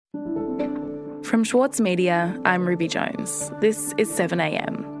From Schwartz Media, I'm Ruby Jones. This is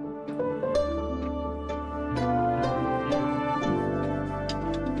 7am.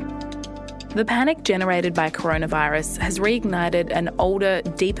 The panic generated by coronavirus has reignited an older,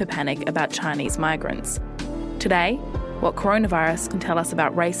 deeper panic about Chinese migrants. Today, what coronavirus can tell us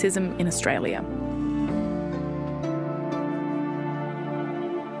about racism in Australia.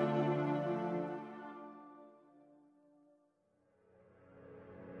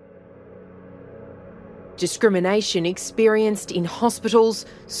 Discrimination experienced in hospitals,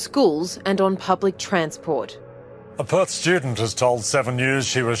 schools and on public transport. A Perth student has told 7 News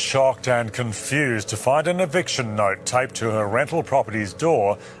she was shocked and confused to find an eviction note taped to her rental property's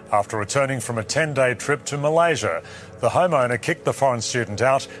door after returning from a 10-day trip to Malaysia. The homeowner kicked the foreign student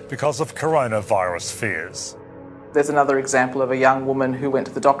out because of coronavirus fears. There's another example of a young woman who went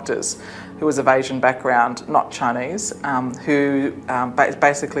to the doctors, who was of Asian background, not Chinese, who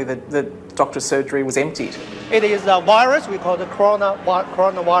basically the doctor's surgery was emptied. It is a virus, we call it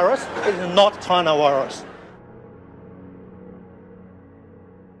coronavirus. It is not China virus.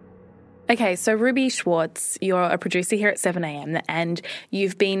 Okay, so Ruby Schwartz, you're a producer here at 7am and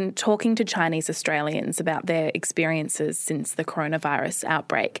you've been talking to Chinese Australians about their experiences since the coronavirus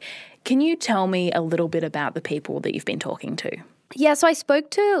outbreak. Can you tell me a little bit about the people that you've been talking to? Yeah, so I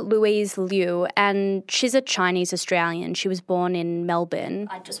spoke to Louise Liu, and she's a Chinese Australian. She was born in Melbourne.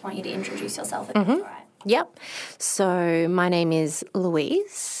 I just want you to introduce yourself, if that's all right. Yep. So my name is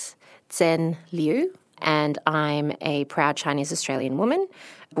Louise Zhen Liu, and I'm a proud Chinese Australian woman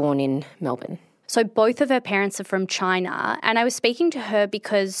born in Melbourne. So both of her parents are from China, and I was speaking to her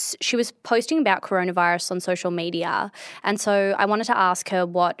because she was posting about coronavirus on social media, and so I wanted to ask her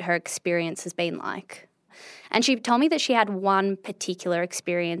what her experience has been like. And she told me that she had one particular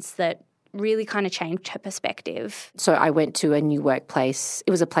experience that really kind of changed her perspective. So I went to a new workplace.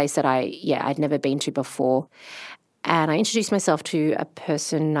 It was a place that I'd never been to before. And I introduced myself to a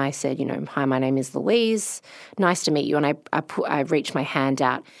person. I said, hi, my name is Louise. Nice to meet you. And I reached my hand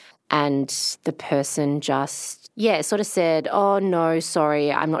out, and the person just, sort of said, oh, no,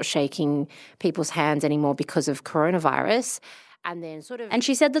 sorry, I'm not shaking people's hands anymore because of coronavirus. And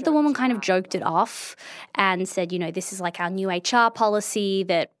she said that the woman kind of joked it off and said, this is like our new HR policy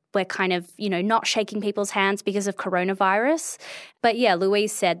that we're kind of, not shaking people's hands because of coronavirus. But yeah,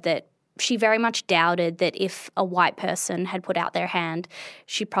 Louise said that she very much doubted that if a white person had put out their hand,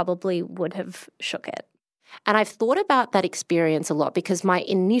 she probably would have shook it. And I've thought about that experience a lot because my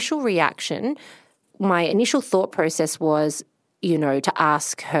initial thought process was, to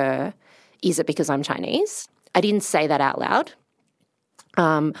ask her, is it because I'm Chinese? I didn't say that out loud.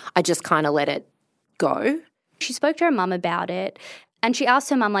 I just kind of let it go. She spoke to her mum about it, and she asked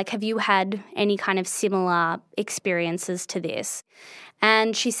her mum, have you had any kind of similar experiences to this?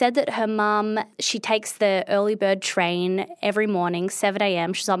 And she said that her mum, she takes the early bird train every morning,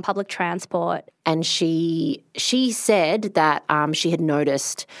 7am. She's on public transport. And she said that she had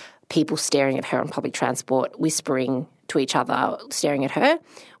noticed people staring at her on public transport, whispering to each other, staring at her,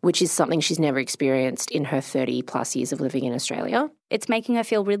 which is something she's never experienced in her 30-plus years of living in Australia. It's making her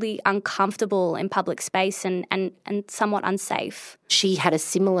feel really uncomfortable in public space and somewhat unsafe. She had a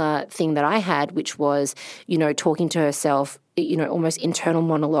similar thing that I had, which was, talking to herself, almost internal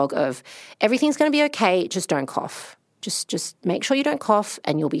monologue of everything's going to be okay, just don't cough. Just make sure you don't cough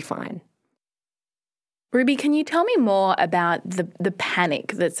and you'll be fine. Ruby, can you tell me more about the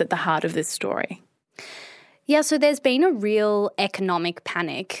panic that's at the heart of this story? Yeah, so there's been a real economic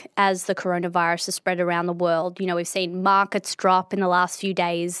panic as the coronavirus has spread around the world. We've seen markets drop in the last few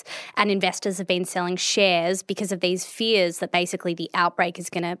days, and investors have been selling shares because of these fears that basically the outbreak is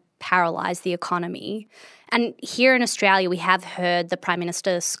going to paralyse the economy. And here in Australia, we have heard the Prime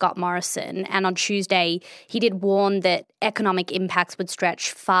Minister, Scott Morrison, and on Tuesday, he did warn that economic impacts would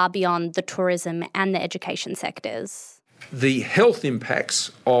stretch far beyond the tourism and the education sectors. The health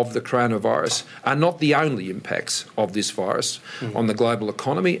impacts of the coronavirus are not the only impacts of this virus on the global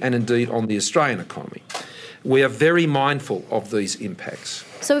economy and indeed on the Australian economy. We are very mindful of these impacts.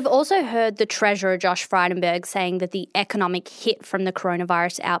 So we've also heard the Treasurer, Josh Frydenberg, saying that the economic hit from the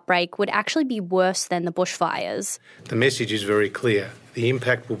coronavirus outbreak would actually be worse than the bushfires. The message is very clear. The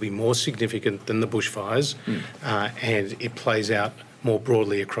impact will be more significant than the bushfires and it plays out more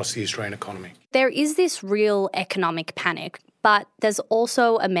broadly across the Australian economy. There is this real economic panic, but there's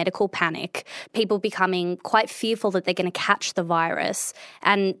also a medical panic, people becoming quite fearful that they're going to catch the virus,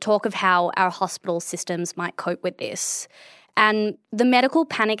 and talk of how our hospital systems might cope with this. And the medical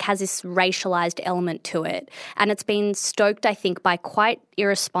panic has this racialised element to it. And it's been stoked, I think, by quite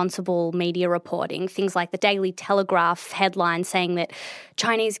irresponsible media reporting. Things like the Daily Telegraph headline saying that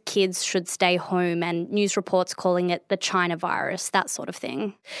Chinese kids should stay home and news reports calling it the China virus, that sort of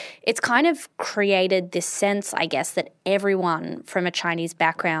thing. It's kind of created this sense, I guess, that everyone from a Chinese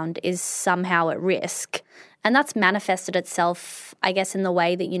background is somehow at risk. And that's manifested itself, I guess, in the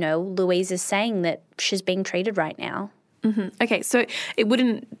way that, Louise is saying that she's being treated right now. Mm-hmm. Okay, so it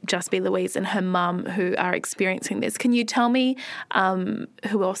wouldn't just be Louise and her mum who are experiencing this. Can you tell me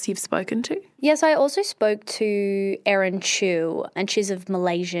who else you've spoken to? Yes, I also spoke to Erin Chu, and she's of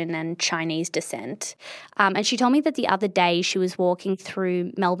Malaysian and Chinese descent. And she told me that the other day she was walking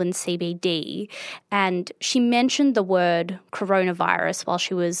through Melbourne CBD and she mentioned the word coronavirus while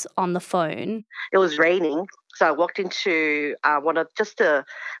she was on the phone. It was raining. So I walked into a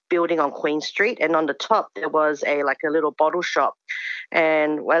building on Queen Street, and on the top there was a little bottle shop.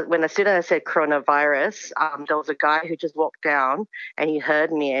 And when as soon as I said coronavirus, there was a guy who just walked down and he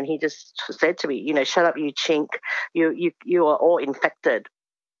heard me and he just said to me, "Shut up, you chink! You are all infected."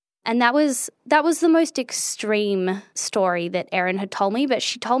 And that was the most extreme story that Erin had told me, but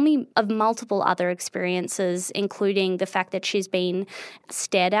she told me of multiple other experiences, including the fact that she's been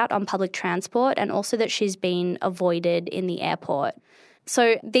stared at on public transport and also that she's been avoided in the airport.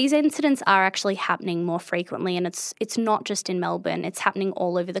 So these incidents are actually happening more frequently, and it's not just in Melbourne, it's happening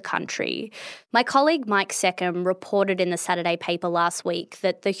all over the country. My colleague Mike Seckham reported in the Saturday paper last week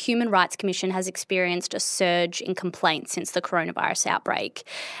that the Human Rights Commission has experienced a surge in complaints since the coronavirus outbreak.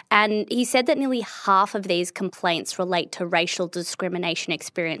 And he said that nearly half of these complaints relate to racial discrimination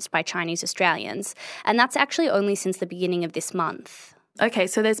experienced by Chinese Australians, and that's actually only since the beginning of this month. Okay,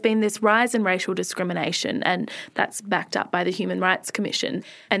 so there's been this rise in racial discrimination, and that's backed up by the Human Rights Commission.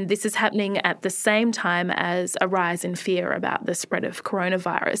 And this is happening at the same time as a rise in fear about the spread of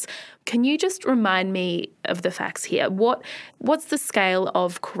coronavirus. Can you just remind me of the facts here? What's the scale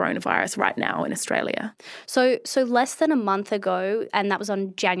of coronavirus right now in Australia? So less than a month ago, and that was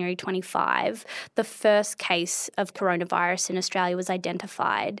on January 25, the first case of coronavirus in Australia was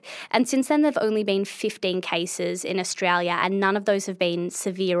identified. And since then, there have only been 15 cases in Australia, and none of those have been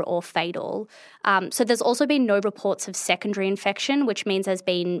severe or fatal. So there's also been no reports of secondary infection, which means there's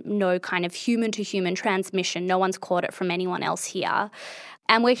been no kind of human-to-human transmission. No one's caught it from anyone else here.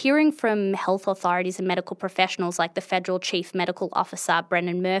 And we're hearing from health authorities and medical professionals like the Federal Chief Medical Officer,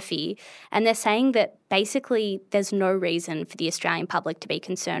 Brendan Murphy, and they're saying that basically there's no reason for the Australian public to be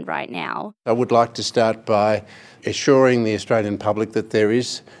concerned right now. I would like to start by assuring the Australian public that there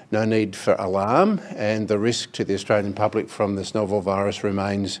is no need for alarm and the risk to the Australian public from this novel virus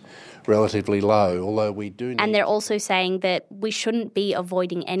remains relatively low, although we do need... And they're also saying that we shouldn't be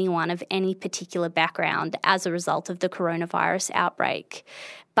avoiding anyone of any particular background as a result of the coronavirus outbreak.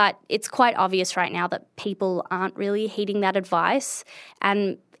 But it's quite obvious right now that people aren't really heeding that advice.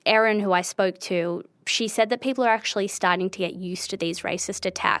 And Erin, who I spoke to, she said that people are actually starting to get used to these racist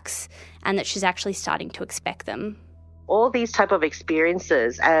attacks and that she's actually starting to expect them. All these type of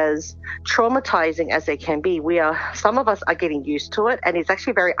experiences, as traumatizing as they can be, some of us are getting used to it, and it's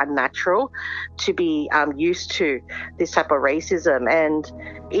actually very unnatural to be used to this type of racism. And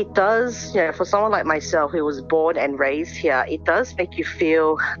it does, for someone like myself who was born and raised here, it does make you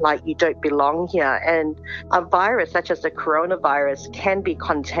feel like you don't belong here. And a virus such as the coronavirus can be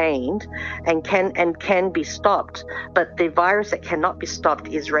contained and can be stopped, but the virus that cannot be stopped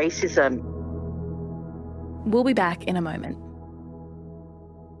is racism. We'll be back in a moment.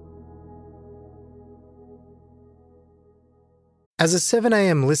 As a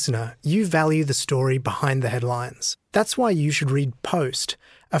 7am listener, you value the story behind the headlines. That's why you should read Post,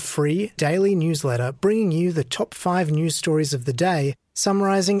 a free daily newsletter bringing you the top 5 news stories of the day,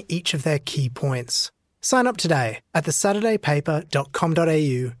 summarising each of their key points. Sign up today at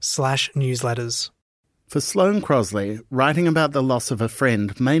thesaturdaypaper.com.au/newsletters. For Sloane Crosley, writing about the loss of a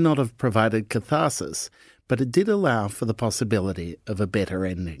friend may not have provided catharsis, but it did allow for the possibility of a better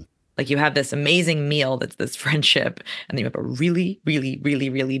ending. Like, you have this amazing meal that's this friendship, and then you have a really, really, really,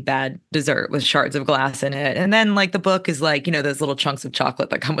 really bad dessert with shards of glass in it. And then, the book is those little chunks of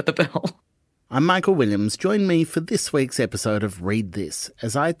chocolate that come with the bill. I'm Michael Williams. Join me for this week's episode of Read This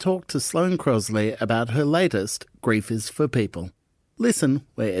as I talk to Sloane Crosley about her latest, Grief is for People. Listen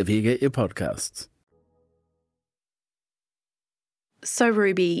wherever you get your podcasts. So,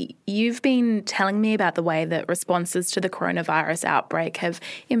 Ruby, you've been telling me about the way that responses to the coronavirus outbreak have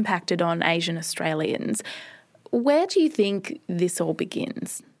impacted on Asian Australians. Where do you think this all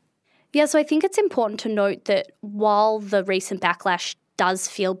begins? Yeah, so I think it's important to note that while the recent backlash does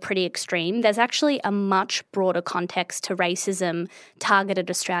feel pretty extreme, there's actually a much broader context to racism targeted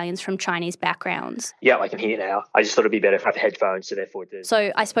Australians from Chinese backgrounds. Yeah, I can hear you now. I just thought it'd be better if I have headphones, so therefore it does.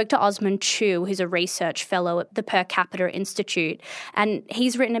 So I spoke to Osman Chu, who's a research fellow at the Per Capita Institute, and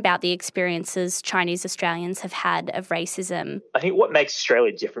he's written about the experiences Chinese Australians have had of racism. I think what makes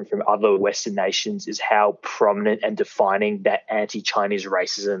Australia different from other Western nations is how prominent and defining that anti-Chinese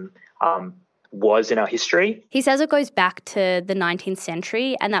racism was in our history. He says it goes back to the 19th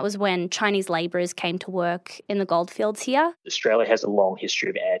century, and that was when Chinese labourers came to work in the goldfields here. Australia has a long history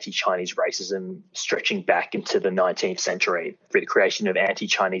of anti-Chinese racism stretching back into the 19th century through the creation of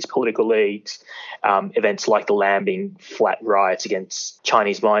anti-Chinese political leagues, events like the Lambing Flat riots against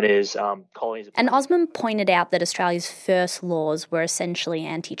Chinese miners, colonies. And Osman pointed out that Australia's first laws were essentially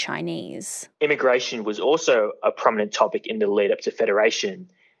anti-Chinese. Immigration was also a prominent topic in the lead up to Federation,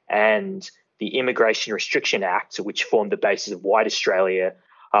 and the Immigration Restriction Act, which formed the basis of White Australia,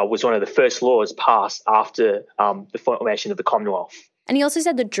 was one of the first laws passed after the formation of the Commonwealth. And he also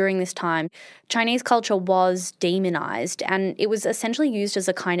said that during this time, Chinese culture was demonised, and it was essentially used as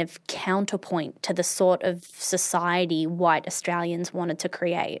a kind of counterpoint to the sort of society white Australians wanted to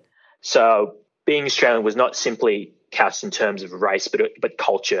create. So being Australian was not simply couched in terms of race, but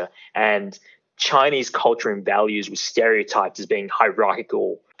culture. And Chinese culture and values were stereotyped as being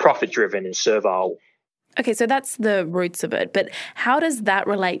hierarchical, profit-driven and servile. Okay, so that's the roots of it. But how does that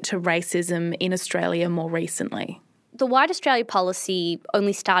relate to racism in Australia more recently? The White Australia policy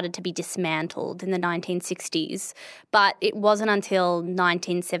only started to be dismantled in the 1960s, but it wasn't until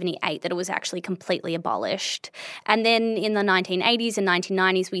 1978 that it was actually completely abolished. And then in the 1980s and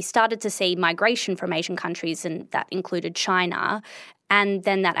 1990s, we started to see migration from Asian countries, and that included China. And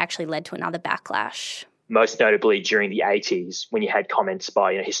then that actually led to another backlash. Most notably during the 80s, when you had comments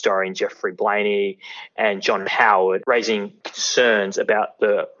by historian Geoffrey Blaney and John Howard raising concerns about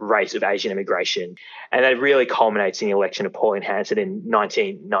the rate of Asian immigration. And that really culminates in the election of Pauline Hanson in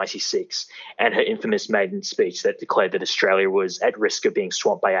 1996 and her infamous maiden speech that declared that Australia was at risk of being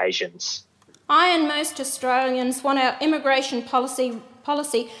swamped by Asians. I and most Australians want our immigration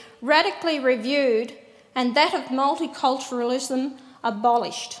policy radically reviewed and that of multiculturalism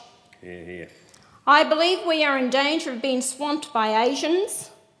abolished. Yeah. I believe we are in danger of being swamped by Asians.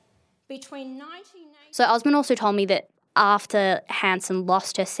 So Osman also told me that after Hanson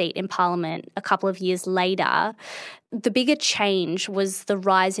lost her seat in Parliament a couple of years later, the bigger change was the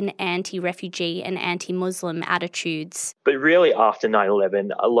rise in anti-refugee and anti-Muslim attitudes. But really after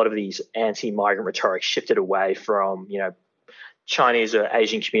 9/11, a lot of these anti-migrant rhetoric shifted away from, Chinese or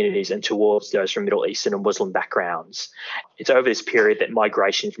Asian communities and towards those from Middle Eastern and Muslim backgrounds. It's over this period that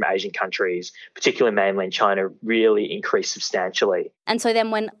migration from Asian countries, particularly mainland China, really increased substantially. And so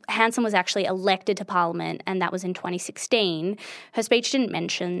then when Hanson was actually elected to Parliament, and that was in 2016, her speech didn't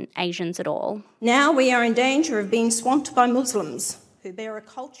mention Asians at all. Now we are in danger of being swamped by Muslims who bear a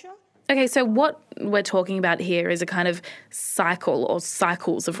culture. Okay, so what we're talking about here is a kind of cycle or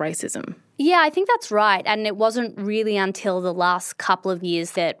cycles of racism. Yeah, I think that's right. And it wasn't really until the last couple of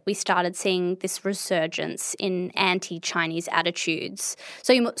years that we started seeing this resurgence in anti-Chinese attitudes.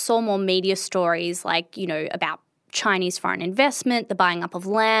 So you saw more media stories like, about Chinese foreign investment, the buying up of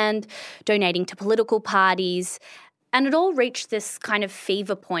land, donating to political parties. And it all reached this kind of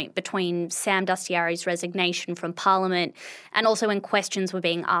fever point between Sam Dastyari's resignation from Parliament and also when questions were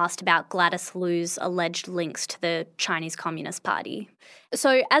being asked about Gladys Liu's alleged links to the Chinese Communist Party.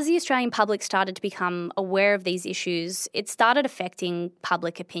 So as the Australian public started to become aware of these issues, it started affecting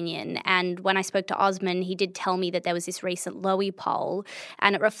public opinion. And when I spoke to Osman, he did tell me that there was this recent Lowy poll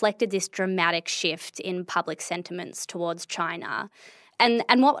and it reflected this dramatic shift in public sentiments towards China. And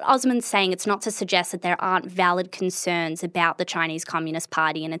what Osman's saying, it's not to suggest that there aren't valid concerns about the Chinese Communist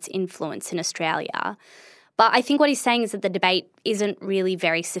Party and its influence in Australia. But I think what he's saying is that the debate isn't really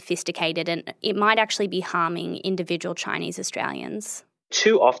very sophisticated and it might actually be harming individual Chinese Australians.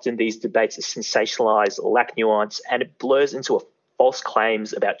 Too often these debates are sensationalised, lack nuance, and it blurs into false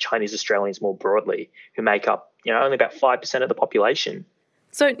claims about Chinese Australians more broadly, who make up only about 5% of the population.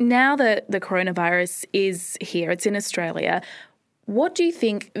 So now that the coronavirus is here, it's in Australia, what do you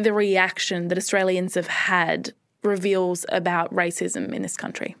think the reaction that Australians have had reveals about racism in this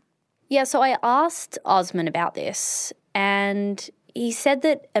country? Yeah, so I asked Osman about this, and he said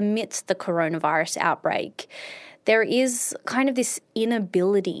that amidst the coronavirus outbreak, there is kind of this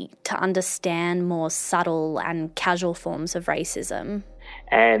inability to understand more subtle and casual forms of racism.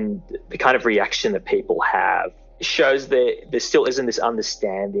 And the kind of reaction that people have shows that there still isn't this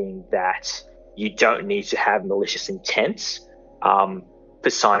understanding that you don't need to have malicious intent for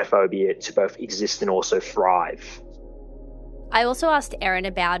xenophobia to both exist and also thrive. I also asked Erin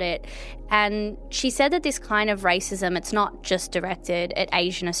about it, and she said that this kind of racism, it's not just directed at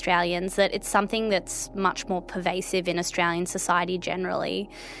Asian Australians, that it's something that's much more pervasive in Australian society generally.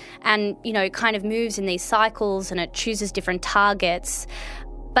 And, you know, it kind of moves in these cycles and it chooses different targets.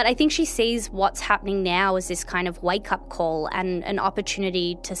 But I think she sees what's happening now as this kind of wake-up call and an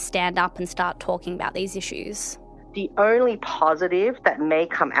opportunity to stand up and start talking about these issues. The only positive that may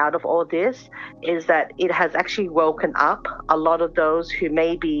come out of all this is that it has actually woken up a lot of those who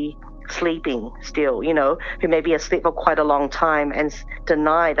may be sleeping still, you know, who may be asleep for quite a long time and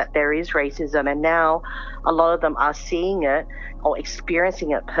deny that there is racism. And now a lot of them are seeing it or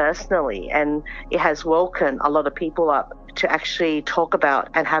experiencing it personally. And it has woken a lot of people up to actually talk about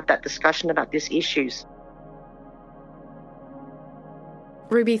and have that discussion about these issues.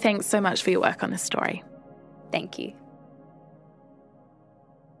 Ruby, thanks so much for your work on this story. Thank you.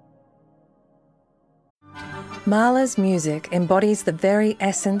 Mahler's music embodies the very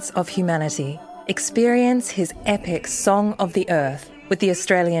essence of humanity. Experience his epic Song of the Earth with the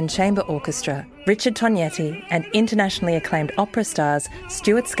Australian Chamber Orchestra, Richard Tognetti, and internationally acclaimed opera stars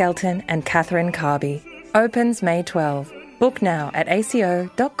Stuart Skelton and Catherine Carby. Opens May 12. Book now at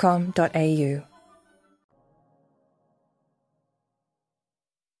aco.com.au.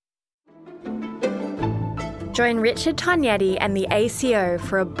 Join Richard Tognetti and the ACO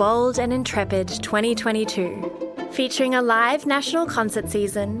for a bold and intrepid 2022. Featuring a live national concert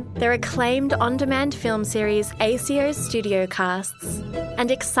season, their acclaimed on-demand film series ACO's Studio Casts,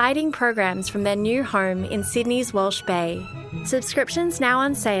 and exciting programs from their new home in Sydney's Walsh Bay. Subscriptions now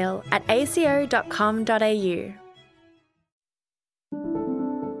on sale at aco.com.au.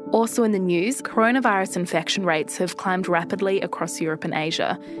 Also in the news, coronavirus infection rates have climbed rapidly across Europe and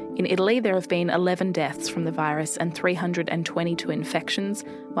Asia. In Italy, there have been 11 deaths from the virus and 322 infections,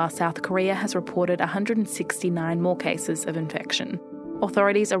 while South Korea has reported 169 more cases of infection.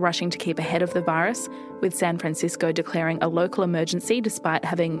 Authorities are rushing to keep ahead of the virus, with San Francisco declaring a local emergency despite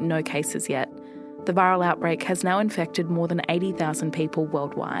having no cases yet. The viral outbreak has now infected more than 80,000 people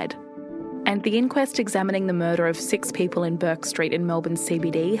worldwide. And the inquest examining the murder of 6 people in Burke Street in Melbourne's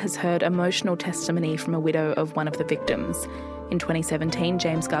CBD has heard emotional testimony from a widow of one of the victims. In 2017,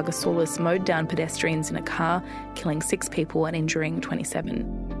 James Gargasoulis mowed down pedestrians in a car, killing 6 people and injuring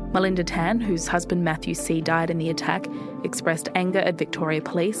 27. Melinda Tan, whose husband Matthew C. died in the attack, expressed anger at Victoria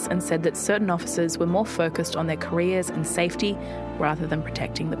Police and said that certain officers were more focused on their careers and safety rather than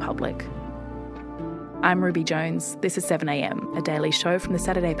protecting the public. I'm Ruby Jones. This is 7am, a daily show from the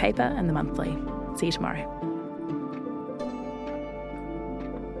Saturday Paper and the Monthly. See you tomorrow.